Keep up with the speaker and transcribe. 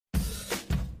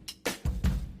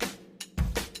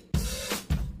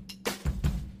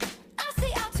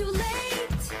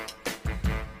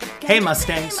Hey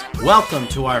Mustangs, welcome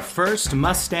to our first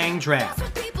Mustang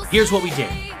draft. Here's what we did.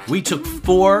 We took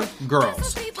 4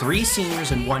 girls, 3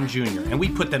 seniors and 1 junior, and we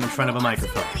put them in front of a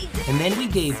microphone. And then we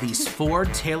gave these 4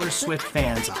 Taylor Swift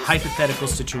fans a hypothetical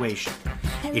situation.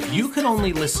 If you could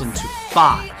only listen to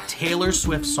 5 Taylor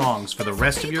Swift songs for the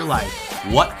rest of your life,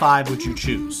 what 5 would you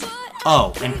choose?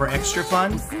 Oh, and for extra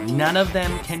fun, none of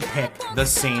them can pick the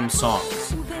same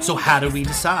songs. So how do we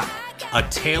decide? A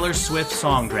Taylor Swift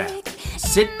song draft.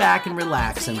 Sit back and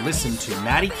relax and listen to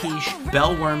Maddie Kiesche,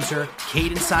 Belle Wurmser,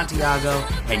 Kaiden Santiago,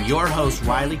 and your host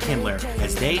Riley Kindler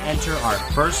as they enter our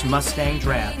first Mustang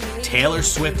draft, Taylor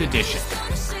Swift edition.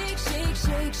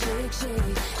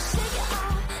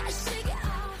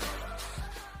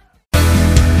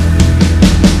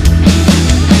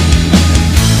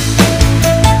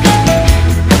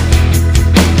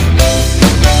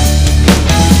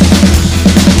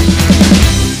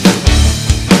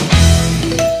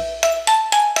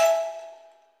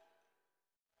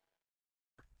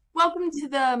 Welcome to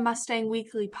the Mustang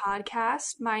Weekly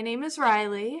Podcast. My name is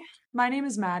Riley. My name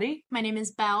is Maddie. My name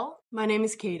is Belle. My name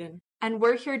is Kaiden. And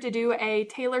we're here to do a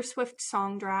Taylor Swift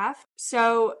song draft.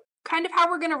 So kind of how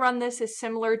we're going to run this is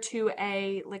similar to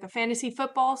a fantasy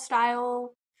football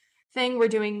style thing. We're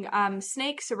doing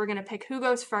snakes, so we're going to pick who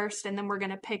goes first, and then we're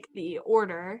going to pick the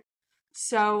order.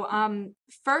 So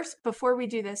first, before we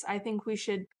do this, I think we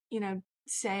should,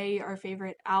 say our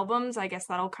favorite albums. I guess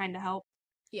that'll kind of help.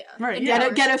 Yeah. Right.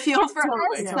 Get a feel for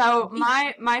totally, us. yeah. So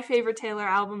my favorite Taylor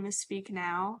album is Speak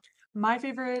Now. My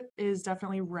favorite is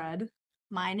definitely Red.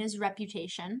 Mine is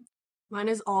Reputation. Mine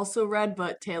is also Red,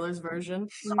 but Taylor's version.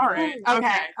 All right.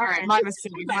 Okay. All right. My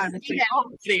mistake. Yeah.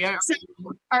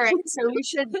 All right. So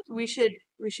we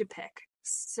should pick.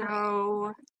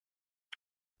 So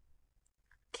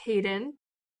Kaiden,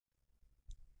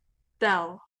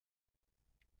 Belle,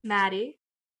 Maddie,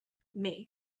 me.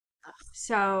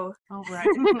 So All right.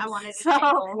 I wanted to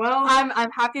so Well,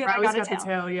 I'm happy that I Riley's got a the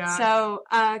tail. yeah. So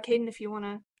Kaiden, if you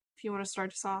wanna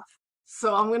start us off.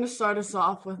 So I'm gonna start us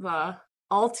off with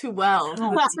All Too Well.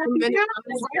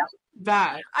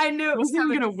 Bad. I knew I wasn't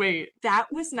even gonna wait. that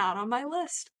was not on my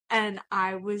list, and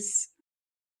I was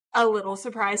a little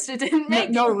surprised it didn't make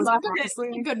No, it. it was but- honestly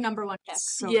a good number one pick.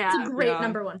 so Yeah. It's a great yeah.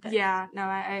 number one pick. Yeah, no,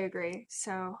 I agree.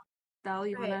 So, Belle,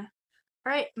 you Right. wanna?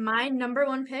 All right, my number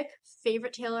one pick,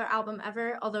 favorite Taylor album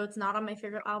ever, although it's not on my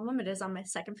favorite album, it is on my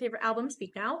second favorite album,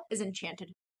 Speak Now, is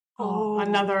Enchanted. Oh,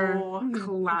 another Okay,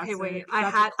 classic. wait. That's I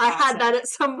a had that classic. at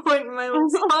some point in my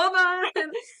list. Hold on.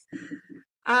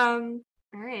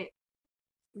 All right,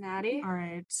 Maddie. All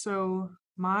right. So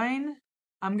mine,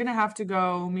 I'm gonna have to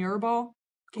go Mirror Ball.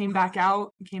 Came back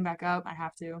out, came back up. I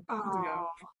have to. I have to go.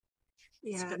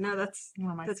 Yeah, no, that's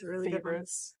One of my a really good one.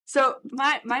 favorites. So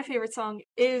my favorite song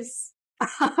is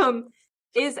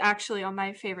actually on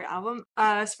my favorite album.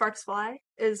 Sparks Fly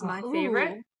is my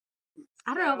favorite.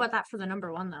 I don't know about that for the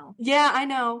number one, though. Yeah, I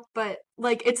know, but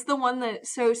it's the one that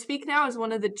Speak Now is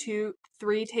one of the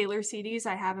 3 Taylor CDs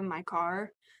I have in my car.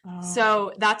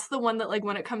 So that's the one that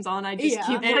when it comes on I just Yeah.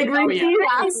 keep And- repeating.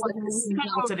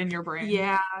 Melts it in your brain.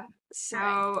 Yeah.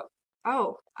 So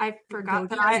I forgot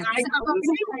that I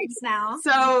now.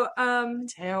 so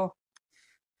Tail.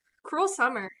 Cruel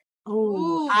Summer.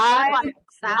 Oh, I'm a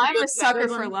That's sucker good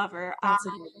for one. Lover. that's a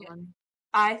good one.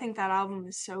 I think that album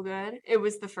is so good. It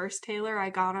was the first Taylor I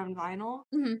got on vinyl.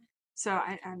 Mhm. So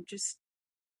I'm just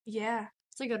yeah.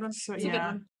 It's a good one. So It's a good yeah.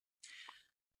 one.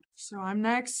 So I'm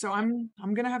next. So I'm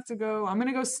gonna have to go. I'm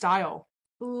gonna go Style.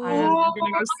 Ooh. I'm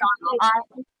gonna go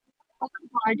Style. Oh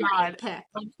my god. Pick.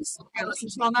 I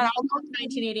listened to on that album.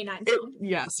 1989.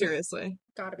 Yeah, seriously.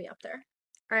 Gotta be up there.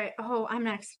 All right. Oh, I'm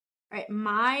next. All right.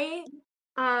 My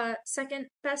second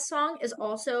best song is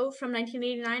also from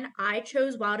 1989. I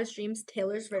chose Wildest Dreams,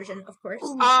 Taylor's version, of course.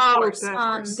 Oh,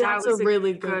 That That's was a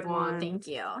really good one. one. Thank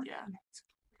you. Yeah.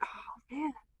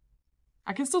 Man.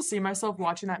 I can still see myself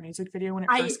watching that music video when it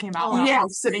I- first came out. oh, when I yeah.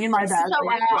 was sitting in my bed So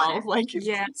like iconic. 12. Like,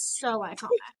 Yeah. So iconic.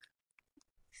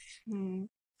 Hmm.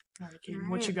 all right, Kaden,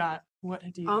 what you got? What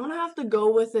do you? I'm gonna have to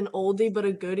go with an oldie but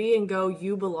a goodie and go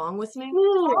You Belong With Me.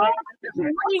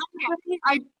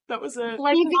 That was it.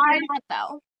 Like, why not,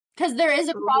 though? Because there is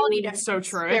a quality difference. So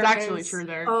true. There It's actually is. true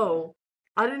there. Oh,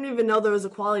 I didn't even know there was a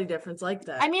quality difference like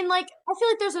that. I mean, I feel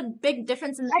like there's a big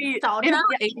difference in And nostalgia.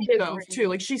 the age though, too.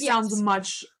 Like she sounds Yes.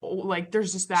 much like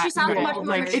there's just that. She sounds good- much more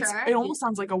like mature. it almost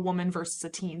sounds like a woman versus a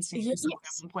teen singing Yes. song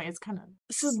at one point. It's kind of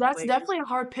So that's definitely a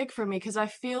hard pick for me because I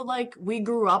feel like we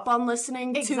grew up on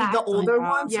listening to the Exactly. older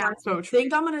ones. Yeah. So I so true.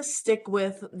 think I'm gonna stick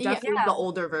with definitely Yeah. the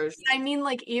older version. I mean,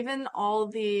 even all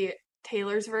the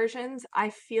Taylor's versions, I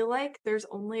feel like there's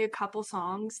only a couple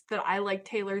songs that I like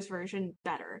Taylor's version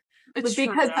better. It's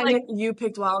because true. like you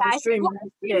picked Wildest Dream.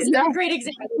 It's a great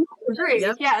example. Great.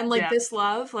 Yep. Yeah, and like Yeah. This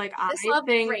Love, like This I love,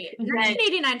 think great. that-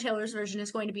 1989 Taylor's version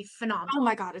is going to be phenomenal. oh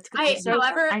my god, it's gonna be so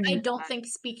However, I I knew don't that. think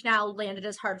Speak Now landed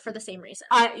as hard for the same reason.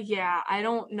 I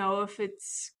don't know if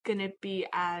it's gonna be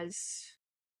as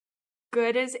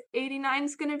good as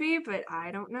 89's gonna be, but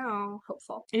I don't know.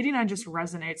 Hopeful. 89 just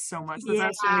resonates so much. That Yeah,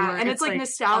 that's really where and it's like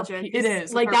nostalgic. It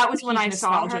is. Like our that was when peak I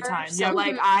saw her. nostalgia time. So Yep.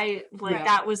 like Yeah.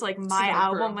 that was like my So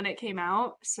album true. when it came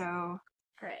out. So All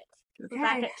right. We're Okay.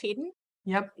 back at Kaiden.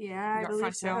 Yep. yeah, I You got believe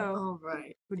five so. now? All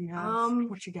right. What do you have?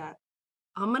 What you got?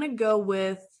 I'm gonna go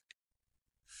with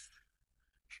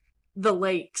The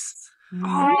Lakes.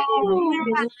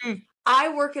 Oh, Mm. I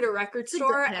work at a record a good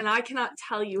store, pick. and I cannot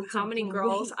tell you how many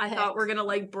girls great I pick. thought were gonna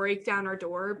like break down our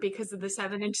door because of the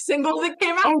 7-inch single that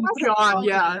came out. Oh God,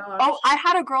 yeah. Oh, I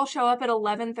had a girl show up at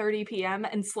 11:30 p.m.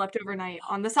 and slept overnight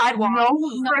on the sidewalk No.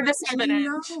 for the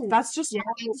 7-inch. That's just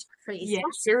That's crazy. Yeah.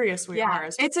 how serious we Yeah, are.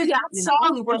 as it's a you song,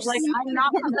 know? but like I'm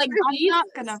not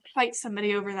gonna fight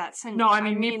somebody over that single. No, I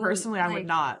mean, me personally, I would like-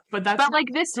 not. But that's But like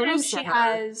this time, kudos she to her.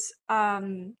 has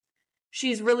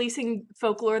she's releasing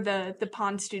Folklore, the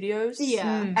Pond Studios.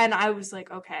 Yeah. Mm. And I was like,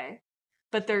 okay.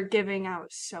 But they're giving out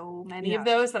so many Yeah. of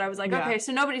those that I was like, Yeah. okay,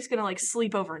 so nobody's gonna like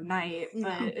sleep overnight, No.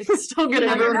 but it's still gonna be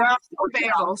Never. rough.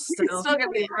 Still. It's still gonna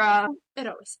be rough. It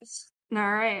always is.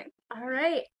 All right. All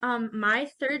right. My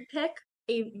third pick,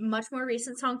 a much more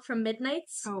recent song from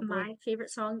Midnight's. Oh, boy. My favorite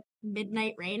song,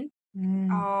 Midnight Rain. Mm,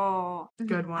 Oh,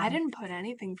 good one. I didn't put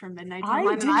anything from Midnight I on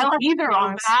mine, and didn't I left either, it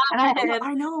honestly. bad.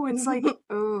 I know it's like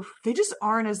Oof. they just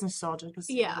aren't as nostalgic as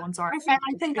the Yeah. other ones are. I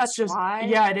think It's that's just why.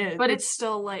 yeah, it is. But it's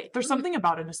still like there's something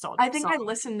about a nostalgic. I think I song.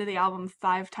 listened to the album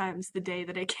 5 times the day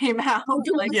that it came out. Oh,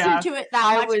 you Like, listen yeah. to it that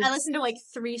I much? was- I listened to like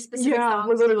 3 specific Yeah, songs.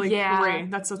 we're literally Yeah. 3.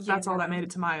 That's all that made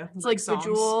it to my. It's like songs.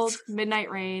 Bejeweled, Midnight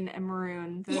Rain, and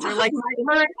Maroon. Those Yeah. are like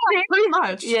pretty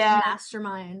much. yeah.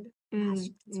 Mastermind.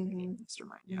 Mhm.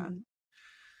 Mastermind. Yeah. Mhm.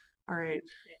 All right,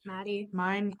 Maddie.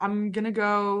 mine. I'm gonna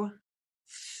do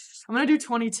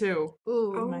 22.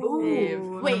 Ooh. My Ooh. fave.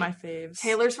 One Wait. of my faves.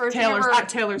 Taylor's version. Taylor's or-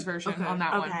 Taylor's version Okay. on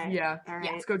that Okay. one. Yeah. All right.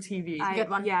 Yeah. Let's go TV. Good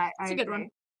one. Yeah, It's a good one.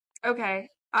 Okay.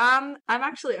 I'm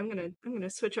gonna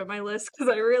switch up my list because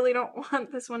I really don't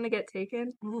want this one to get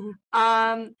taken.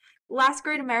 Last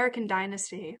Great American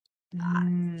Dynasty.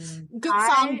 Mm. Good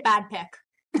song, bad pick.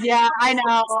 Yeah, I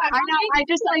know. I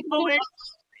just like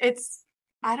it's.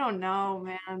 I don't know,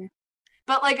 man.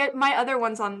 But like my other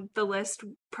ones on the list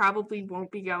probably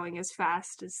won't be going as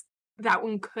fast as that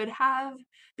one could have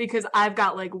because I've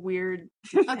got like weird.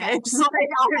 Okay.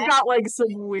 I've got like some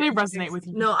weird. They resonate with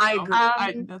you. No, I though.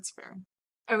 agree. That's fair.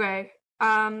 Okay.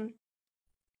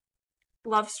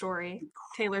 Love Story,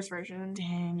 Taylor's version.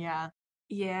 Dang, yeah.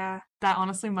 Yeah. That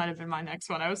honestly might have been my next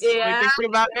one. I was Yeah. really thinking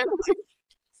about it.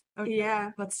 Okay,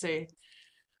 Yeah. let's see.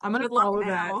 I'm gonna Good luck follow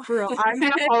now. that. For real. I'm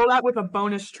gonna follow that with a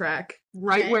bonus track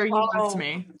right Okay. where you left Oh.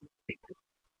 me.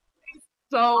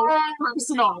 So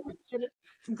personal.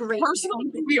 Great. Personal.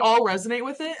 We all resonate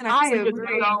with it, and I just think it's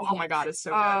agree. so. Oh my god, it's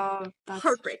so good. That's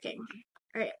Heartbreaking.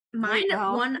 All right. Mine,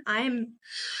 hell. one I'm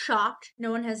shocked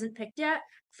no one hasn't picked yet.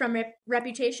 From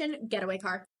Reputation, Getaway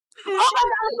Car.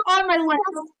 on my list.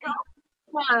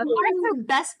 One of the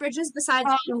best bridges besides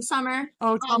Summer.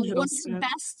 Oh, Tom One of the Hiddleston.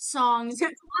 best songs.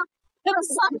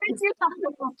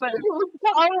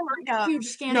 Oh my god. Huge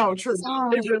scandal. No, true.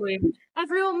 It really.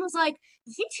 Everyone was like,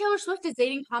 I think Taylor Swift is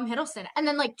dating Tom Hiddleston. And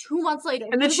then like 2 months later.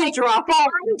 And then it was she like, dropped off.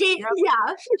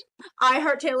 Yeah. I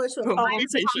heard Taylor Swift. Oh, by Tom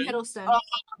Reputation. Hiddleston.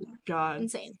 God,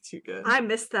 Insane. too good. I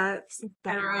missed that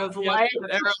That era of yeah, life.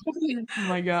 that era. Oh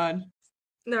my god.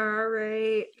 All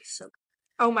right. So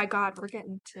Oh my god, we're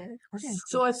getting to.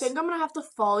 So I think I'm gonna have to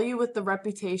follow you with the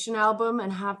Reputation album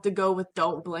and have to go with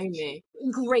Don't Blame Me.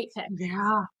 great pick. Yeah.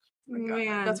 Oh my God,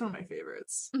 Man. that's one of my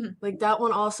favorites. Like that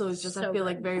one also is just I So feel good.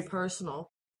 like very personal.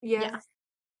 Yeah.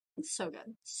 So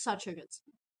good. Such a good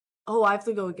song. Oh, I have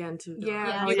to go again too. though. Yeah.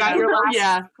 Yeah. You Yeah. got your last.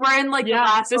 Yeah. We're in like Yeah,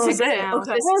 the last. this is six it. now.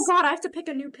 Okay. This Oh is god, I have to pick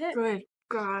a new pick. good.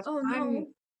 God. Oh no.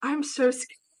 I'm so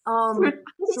scared.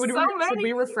 Should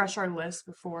we refresh our list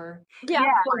before Yeah.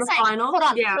 For the final? Hold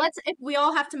on. Yeah. Let's if we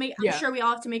all have to make Yeah. I'm sure we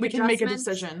all have to make we can make a adjustments.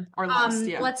 decision? Our list,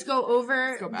 yeah. Let's go over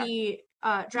Let's go back. the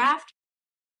draft.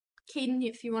 Kaiden,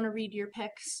 if you want to read your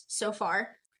picks so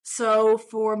far. So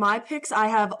for my picks, I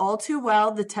have All Too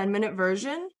Well, the 10-minute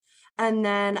version, and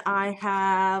then I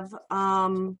have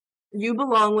You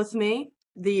Belong With Me,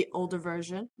 the older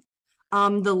version,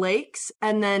 The Lakes,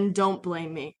 and then Don't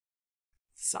Blame Me.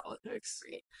 Solid picks.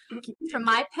 For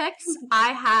my picks,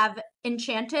 I have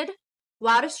Enchanted,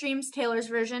 Wildest Dreams Taylor's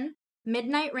version,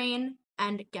 Midnight Rain,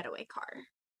 and Getaway Car.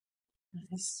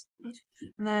 Nice.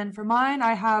 And then for mine,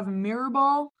 I have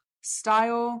Mirrorball,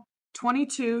 Style,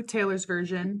 22, Taylor's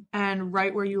version, and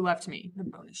Right Where You Left Me, the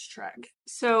bonus track.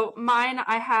 So mine,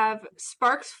 I have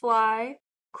Sparks Fly,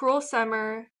 Cruel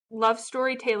Summer, Love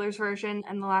Story Taylor's version,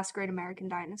 and The Last Great American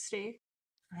Dynasty.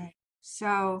 Right. So,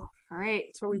 all right.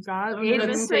 That's what we've got.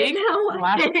 Let's The see now.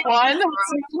 last one.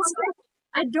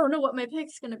 I don't know what my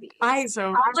pick's gonna be. I like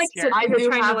to I we're do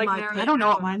trying to have like my narrow pick. I don't know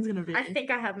what mine's gonna be. I think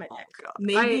I have my Oh, pick. God.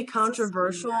 Maybe I-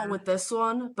 controversial yeah. with this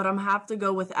one, but I'm have to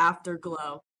go with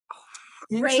Afterglow.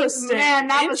 Interesting. Man,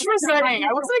 that was interesting.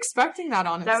 I wasn't expecting that,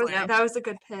 honestly. that was a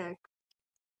good pick.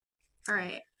 All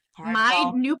right. All right, My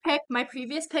well, new pick, my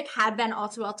previous pick had been All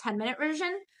Too Well 10-minute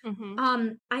version. Mm-hmm.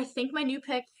 I think my new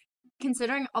pick,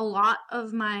 considering a lot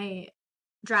of my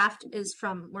draft is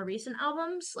from more recent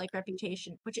albums, like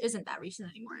Reputation, which isn't that recent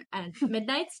anymore, and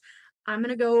Midnights, I'm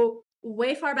gonna go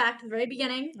way far back to the very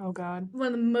beginning. oh God. One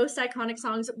of the most iconic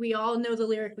songs. We all know the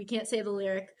lyric. We can't say the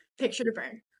lyric. Picture to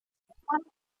Burn.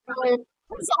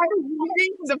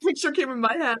 The picture came in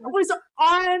my head. I was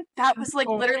on. That was like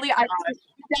Oh literally. my I put it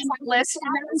on my list,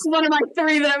 and that was one of my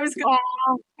 3 that I was going.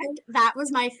 And that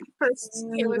was my first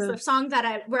Taylor Swift song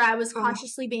where I was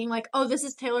consciously being like, "Oh, this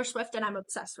is Taylor Swift, and I'm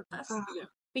obsessed with this."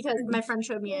 Because my friend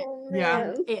showed me it.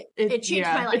 Yeah. It changed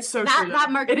my life. It's so that true.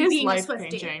 that marked It me is being a life Swiftie.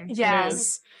 changing. Yes. It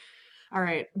is. All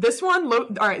right. This one,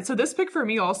 all right. So this pick for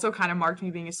me also kind of marked me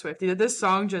being a Swiftie. This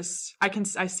song just,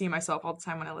 I see myself all the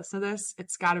time when I listen to this.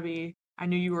 It's got to be I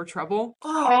Knew You Were Trouble.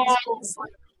 Oh,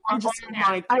 I just,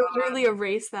 I really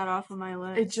erased that off of my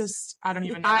list. it just, I don't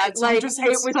even know. I- That song like, just it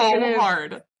hits was so kind of-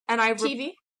 hard. and I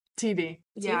TV. TV.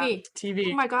 yeah. TV.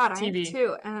 TV. Oh my god, I TV. have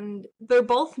 2, and they're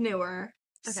both newer.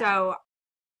 Okay. So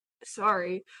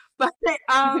sorry, but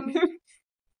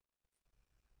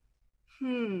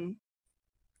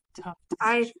Tough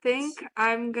I think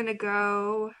I'm gonna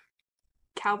go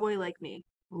Cowboy Like Me.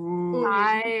 Ooh.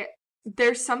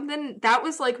 There's something that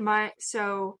was like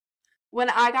so when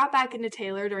I got back into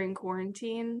Taylor during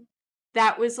quarantine,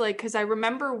 that was like, because I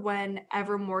remember when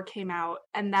Evermore came out,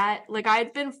 and that like I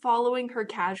had been following her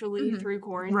casually Mhm. through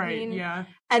quarantine, Right, yeah.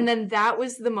 and then that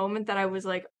was the moment that I was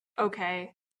like,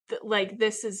 okay, like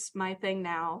this is my thing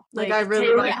now. Like, I really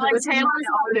Taylor, like her. Taylor's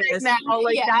my thing now.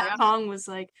 Like Yeah. that song was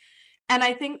like, and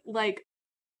I think like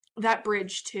that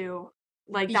bridge too.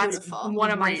 Like that's Beautiful. one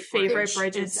of my Great favorite bridge.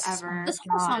 bridges It's- ever. This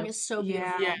whole song God. is so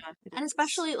Yeah. beautiful. Yeah. And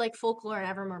especially like Folklore and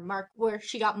Evermore Mark, where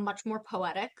she got much more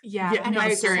poetic. Yeah, Yeah, and no, I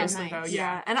agree. seriously so though, nice.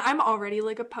 yeah. And I'm already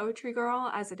like a poetry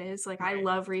girl as it is. Like I Right.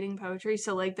 love reading poetry,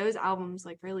 so like those albums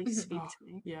like really Mhm. speak Oh, to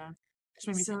me. Yeah. Just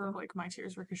made me think So- of like My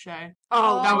Tears Ricochet.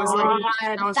 Oh, That was like God.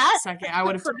 that was That- second. I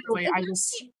would have totally I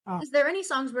just Is there any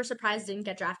songs we're surprised didn't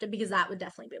get drafted? Because that would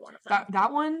definitely be one of them.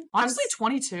 that one honestly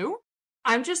 22.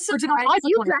 I'm just Or did surprised. I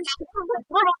You 20?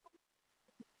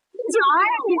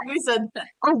 We said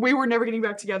Oh, we were never getting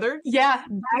back together. Yeah,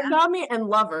 That Got Me and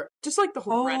Lover. Just like the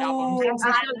whole Red album. Oh,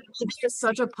 It's just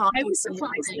such a pop. I was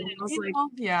surprised. I was like,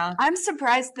 Yeah. I'm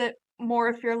surprised that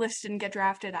More Fearless didn't get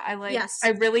drafted. Yes. I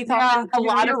really thought Yeah, that a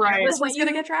lot you're of right. Fearless The was Way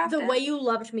gonna You- get drafted. The Way You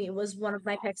Loved Me was one of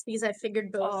my picks because I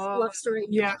figured both Oh, Love Story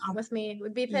yeah. and With Me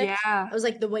would be picked. Yeah, I was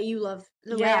like, the way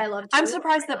Yeah. I loved I'm you.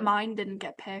 surprised that mine didn't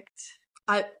get picked.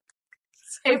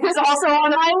 it was also on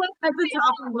my list at the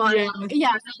top of my list.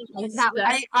 Yeah, that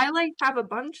was. I like have a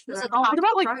bunch that Was I it Oh, what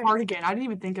about like surprised. Cardigan? I didn't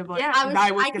even think of like Yeah,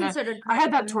 I was gonna considered. I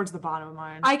had that Cardigan. towards the bottom of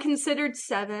mine. I considered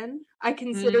 7. I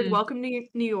considered Mm. Welcome to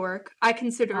New York. I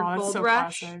considered Oh, that's Gold so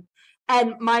Rush. classic.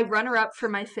 And my runner-up for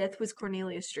my 5th was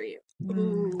Cornelia Street.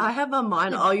 Mm. I have on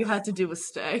mine. All you had to do was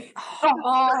stay.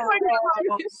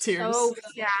 Tears. So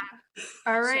yeah.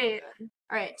 All right.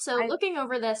 All right, so I- looking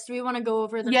over this, do we want to go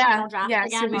over the Yeah, final draft yeah,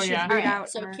 so again? we should All read right, out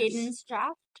so ours. Kaiden's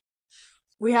draft.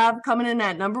 We have coming in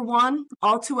at number 1,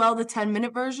 All Too Well, the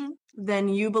 10-minute version. Then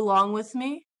You Belong With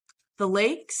Me, The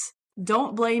Lakes,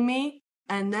 Don't Blame Me,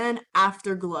 and then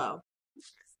Afterglow.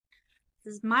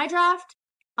 This is my draft.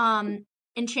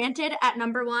 Enchanted at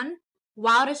number 1,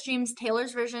 Wildest Dreams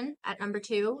Taylor's version at number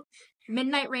 2,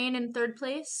 Midnight Rain in 3rd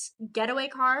place, Getaway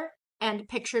Car, and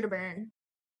Picture to Burn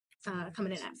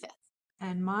coming in at 5th.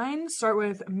 And mine start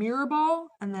with Mirrorball,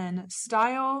 and then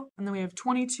Style, and then we have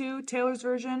 22, Taylor's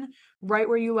version, Right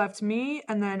Where You Left Me,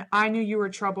 and then I Knew You Were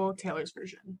Trouble, Taylor's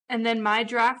version. And then my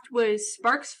draft was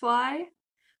Sparks Fly,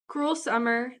 Cruel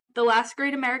Summer, The Last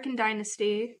Great American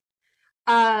Dynasty,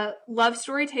 Love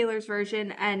Story Taylor's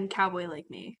version, and Cowboy Like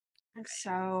Me.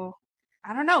 So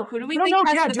I don't know. Who do we I don't think know,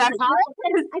 has yeah, the do best?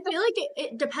 I feel like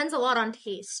it depends a lot on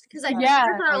taste because I Yeah,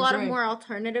 think there are a I lot of agree. more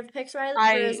alternative picks, right?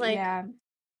 I Whereas, like, yeah.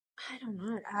 I don't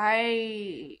know.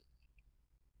 I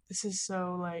This is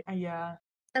so like, yeah.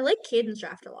 I like Kaiden's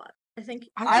draft a lot. I think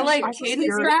I like think Kaiden's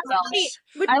yours draft. is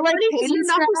I like You're Kaiden's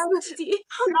not draft. a Swiftie.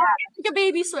 Like a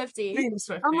baby Swiftie. Taylor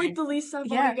Swift I'm thing. like the least of all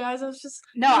Yeah. you guys. I was just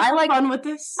No, I like fun with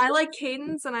this. I like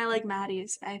Kaiden's and I like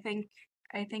Maddie's. I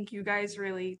think you guys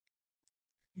really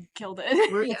killed it.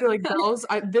 I feel like Belle's.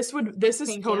 This is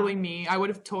Thank totally you. me. I would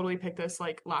have totally picked this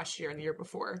like last year and the year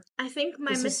before. I think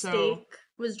my This is mistake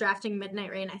was drafting Midnight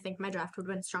Rain. I think my draft would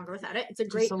have been stronger without it. It's a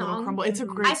great Just a little song. crumble. It's a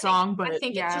Mhm. great song, but I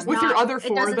think yeah. it's just with your not- other it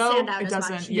four doesn't though, stand out it as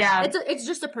doesn't. much. Yeah. It's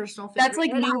just a personal That's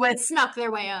favorite. like me with- It snuck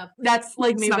their way up. That's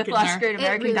like me Snuck with in Last there. Great It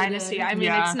American really Dynasty. did. I mean,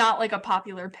 Yeah. it's not like a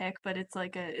popular pick, but it's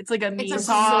like a me It's a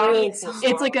song. great song.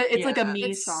 It's like a Yeah. me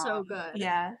It's song. so good.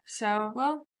 Yeah. So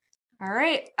well, all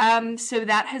right. So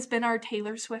that has been our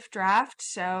Taylor Swift draft.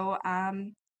 So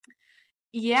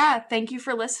yeah, thank you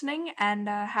for listening and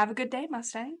have a good day,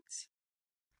 Mustangs.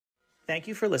 Thank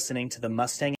you for listening to the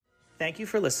Mustang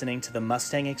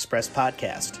Express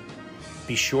podcast.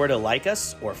 Be sure to like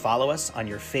us or follow us on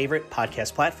your favorite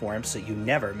podcast platform so you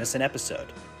never miss an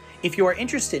episode. If you are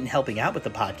interested in helping out with the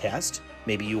podcast,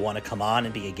 maybe you want to come on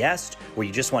and be a guest, or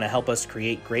you just want to help us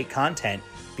create great content,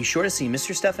 be sure to see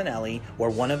Mr. Stefanelli or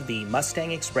one of the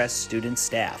Mustang Express student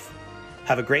staff.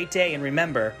 Have a great day, and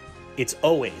remember, it's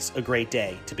always a great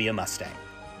day to be a Mustang.